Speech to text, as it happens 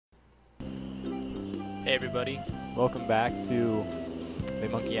Hey everybody, welcome back to the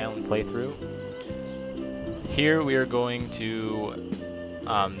Monkey Island playthrough. Here we are going to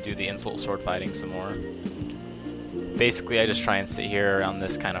do the insult sword fighting some more. Basically I just try and sit here around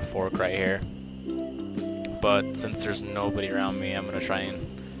this kind of fork right here. But since there's nobody around me, I'm going to try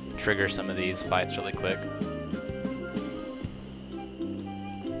and trigger some of these fights really quick.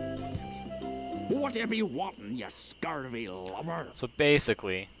 Whatever you wantin', you scurvy lubber. So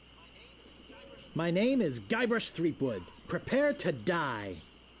basically, My name is Guybrush Threepwood. Prepare to die.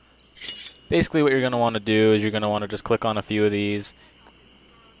 what you're going to want to do is you're going to want to just click on a few of these.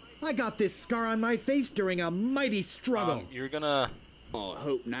 I got this scar on my face during a mighty struggle. You're going to I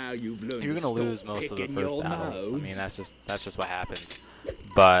hope now you've learned You're to gonna stop lose most of the picking first your battles. I nose. mean, that's just what happens.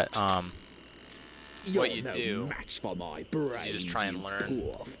 But You're what you no do match for my brains, you just try and you learn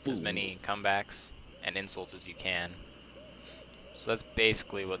poor as fool. many comebacks and insults as you can. So that's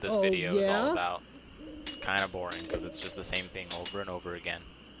basically what this Oh, video is all yeah? about. It's kind of boring because it's just the same thing over and over again.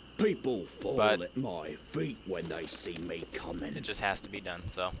 People fall But- at my feet when they see me coming. It just has to be done.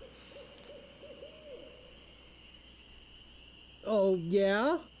 So Oh,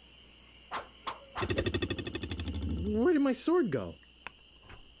 yeah? Where did my sword go?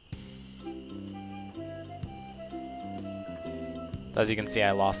 as you can see, I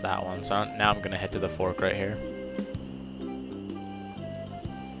lost that one. So now I'm gonna head to the fork right here.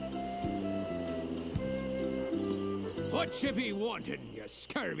 What you be wantin', you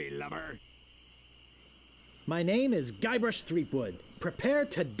scurvy lubber? My name is Guybrush Threepwood. Prepare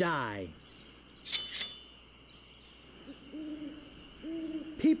to die.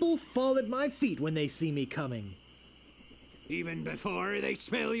 People fall at my feet when they see me coming. Even before they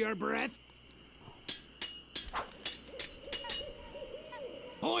smell your breath?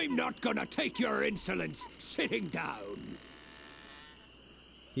 I'm not gonna take your insolence sitting down.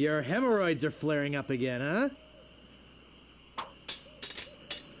 Your hemorrhoids are flaring up again, huh?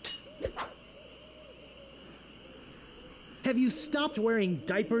 Have you stopped wearing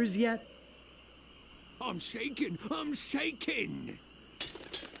diapers yet? I'm shaking, I'm shaking.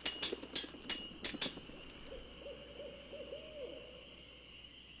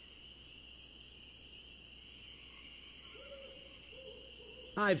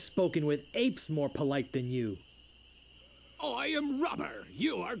 I've spoken with apes more polite than you. I am rubber,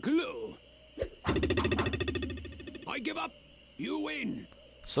 you are glue. I give up, you win.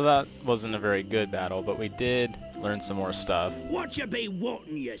 So that wasn't a very good battle, but we did learn some more stuff. What you be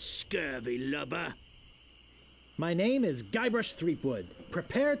wantin', you scurvy lubber? My name is Guybrush Threepwood.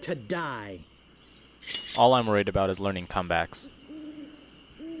 Prepare to die. All I'm worried about is learning comebacks.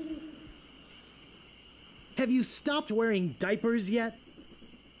 Have you stopped wearing diapers yet?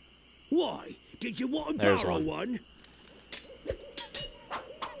 Why? Did you want to There's borrow one. one?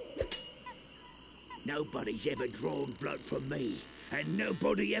 Nobody's ever drawn blood from me, and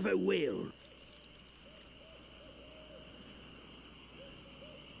nobody ever will.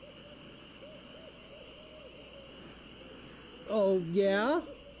 Oh, yeah?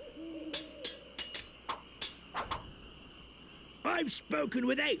 I've spoken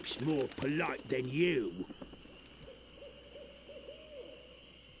with apes more polite than you.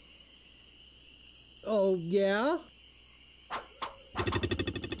 Oh, yeah?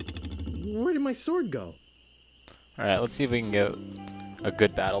 Where did my sword go? Alright, let's see if we can get a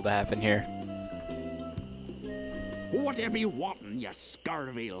good battle to happen here. Whatever you wantin', you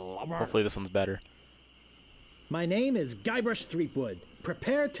scurvy lubber. Hopefully this one's better. My name is Guybrush Threepwood.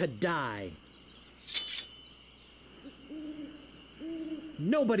 Prepare to die.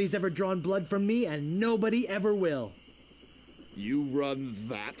 Nobody's ever drawn blood from me, and nobody ever will. You run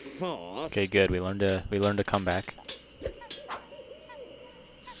that fast? Okay, good. We learned a comeback.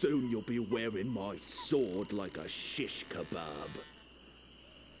 Soon you'll be wearing my sword like a shish kebab.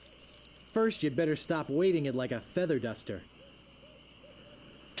 First, you'd better stop waving it like a feather duster.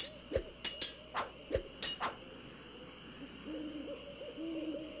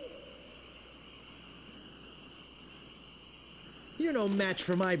 You're no match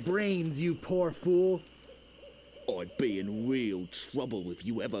for my brains, you poor fool. I'd be in real trouble if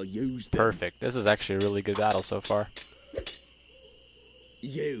you ever used them. Perfect. This is actually a really good battle so far.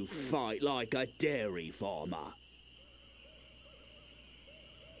 You fight like a dairy farmer.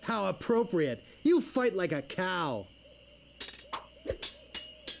 How appropriate. You fight like a cow.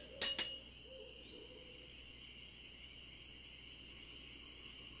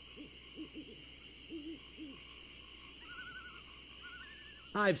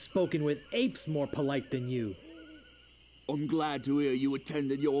 I've spoken with apes more polite than you. I'm glad to hear you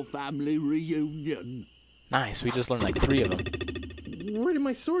attended your family reunion. Nice, we just learned like 3 of them. Where did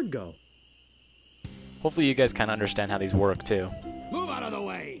my sword go? Hopefully you guys kind of understand how these work too, Move out of the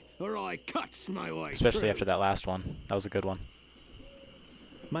way, or I cuts my way especially through. after that last one. That was a good one.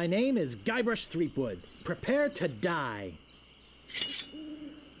 My name is Guybrush Threepwood. Prepare to die.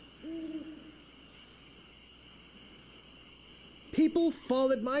 People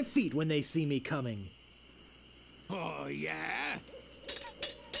fall at my feet when they see me coming. Oh, yeah?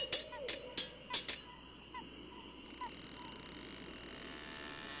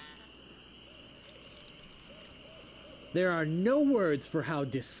 There are no words for how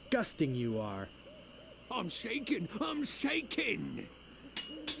disgusting you are. I'm shaking! I'm shaking!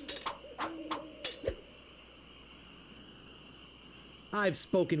 I've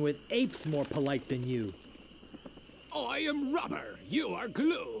spoken with apes more polite than you. I am rubber. You are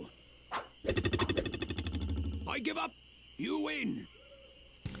glue. I give up. You win.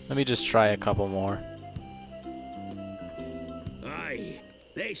 Let me just try a couple more. Aye,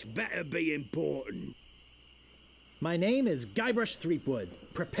 this better be important. My name is Guybrush Threepwood.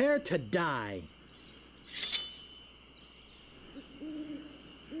 Prepare to die.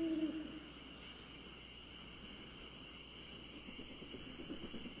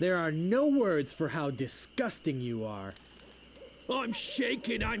 There are no words for how disgusting you are. I'm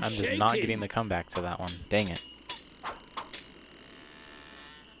shaking. I'm I'm shaking. just not getting the comeback to that one. Dang it.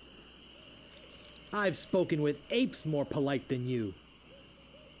 I've spoken with apes more polite than you.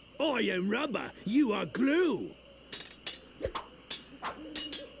 I am rubber. You are glue.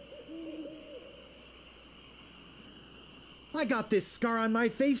 I got this scar on my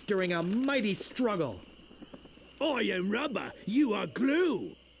face during a mighty struggle. I am rubber. You are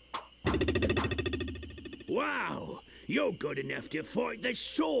glue. Wow, you're good enough to fight the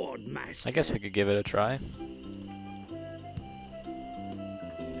sword master. I guess we could give it a try.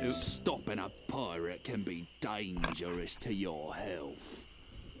 Oops. Stopping a pirate can be dangerous to your health.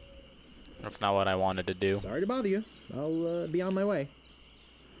 That's not what I wanted to do. Sorry to bother you. I'll be on my way.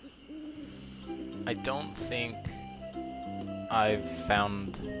 I don't think I've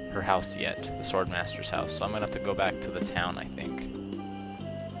found her house yet, the Swordmaster's house, so I'm gonna have to go back to the town, I think.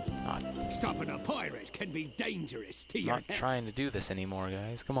 Stopping a pirate can be dangerous to I'm your not health. trying to do this anymore,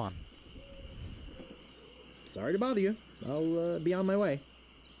 guys. Come on. Sorry to bother you. I'll be on my way.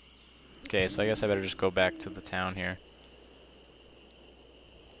 Okay, so I guess I better just go back to the town here.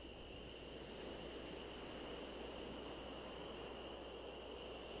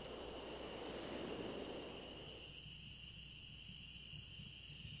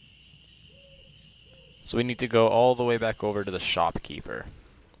 So we need to go all the way back over to the shopkeeper.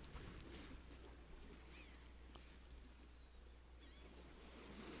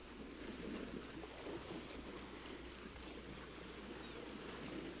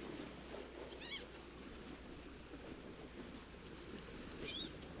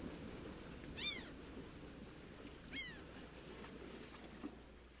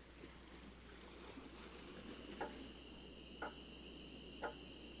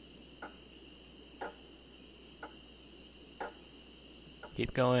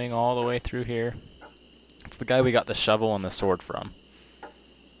 Keep going all the way through here. It's the guy we got the shovel and the sword from.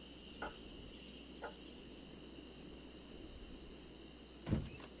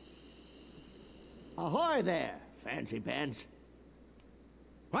 Ahoy there, fancy pants.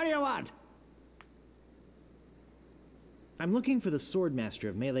 What do you want? I'm looking for the Swordmaster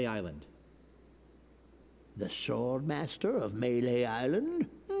of Melee Island. The Swordmaster of Melee Island?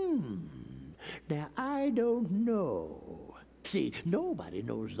 Now, I don't know. See, nobody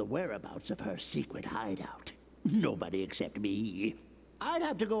knows the whereabouts of her secret hideout. Nobody except me. I'd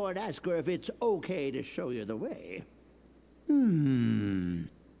have to go and ask her if it's okay to show you the way.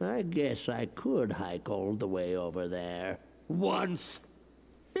 I guess I could hike all the way over there. Once.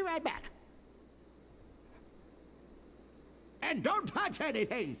 Be right back. And don't touch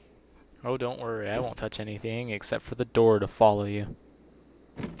anything! Oh, don't worry, I won't touch anything except for the door to follow you.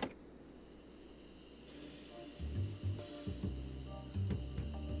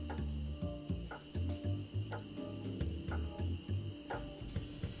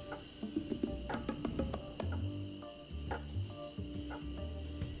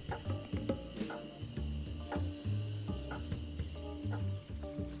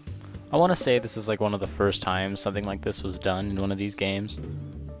 I want to say this is like one of the first times something like this was done in one of these games.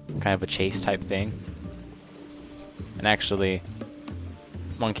 Kind of a chase type thing. And actually,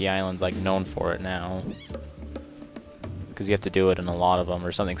 Monkey Island's like known for it now. Because you have to do it in a lot of them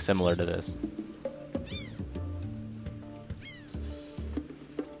or something similar to this.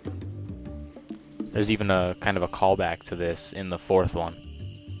 There's even a kind of a callback to this in the fourth one.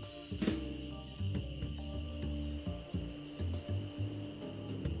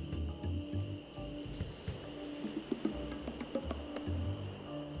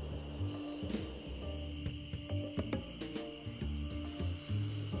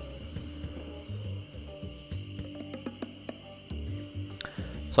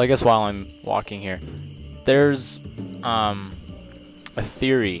 So I guess while I'm walking here, there's a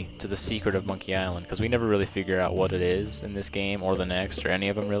theory to the secret of Monkey Island, because we never really figure out what it is in this game or the next or any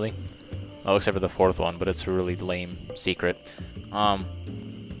of them really. Oh, except for the fourth one, but it's a really lame secret.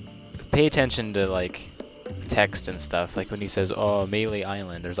 Pay attention to like text and stuff. Like when he says, "Oh, Melee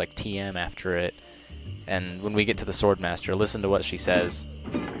Island," there's like TM after it. And when we get to the Swordmaster, listen to what she says.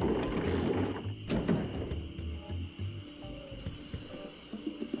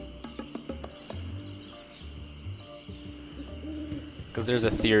 Because there's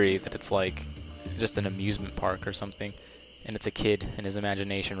a theory that it's like just an amusement park or something, and it's a kid in his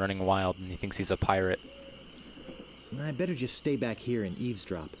imagination running wild, and he thinks he's a pirate. I better just stay back here and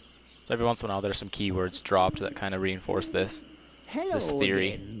eavesdrop. So every once in a while there's some keywords dropped that kind of reinforce this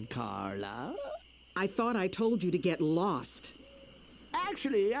theory. Again, Carla. I thought I told you to get lost.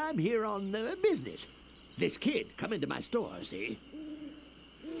 Actually, I'm here on business. This kid come into my store, see?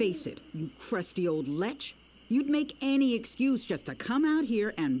 Face it, you crusty old lech. You'd make any excuse just to come out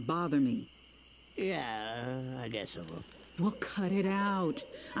here and bother me. Yeah, I guess so. Well, cut it out.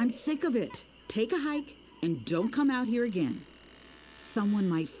 I'm sick of it. Take a hike and don't come out here again. Someone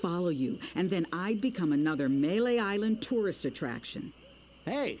might follow you, and then I'd become another Melee Island tourist attraction.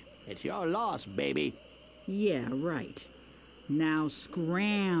 Hey, it's your loss, baby. Yeah, right. Now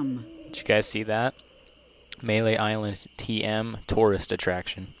scram. Did you guys see that? Melee Island TM tourist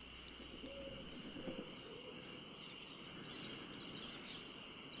attraction.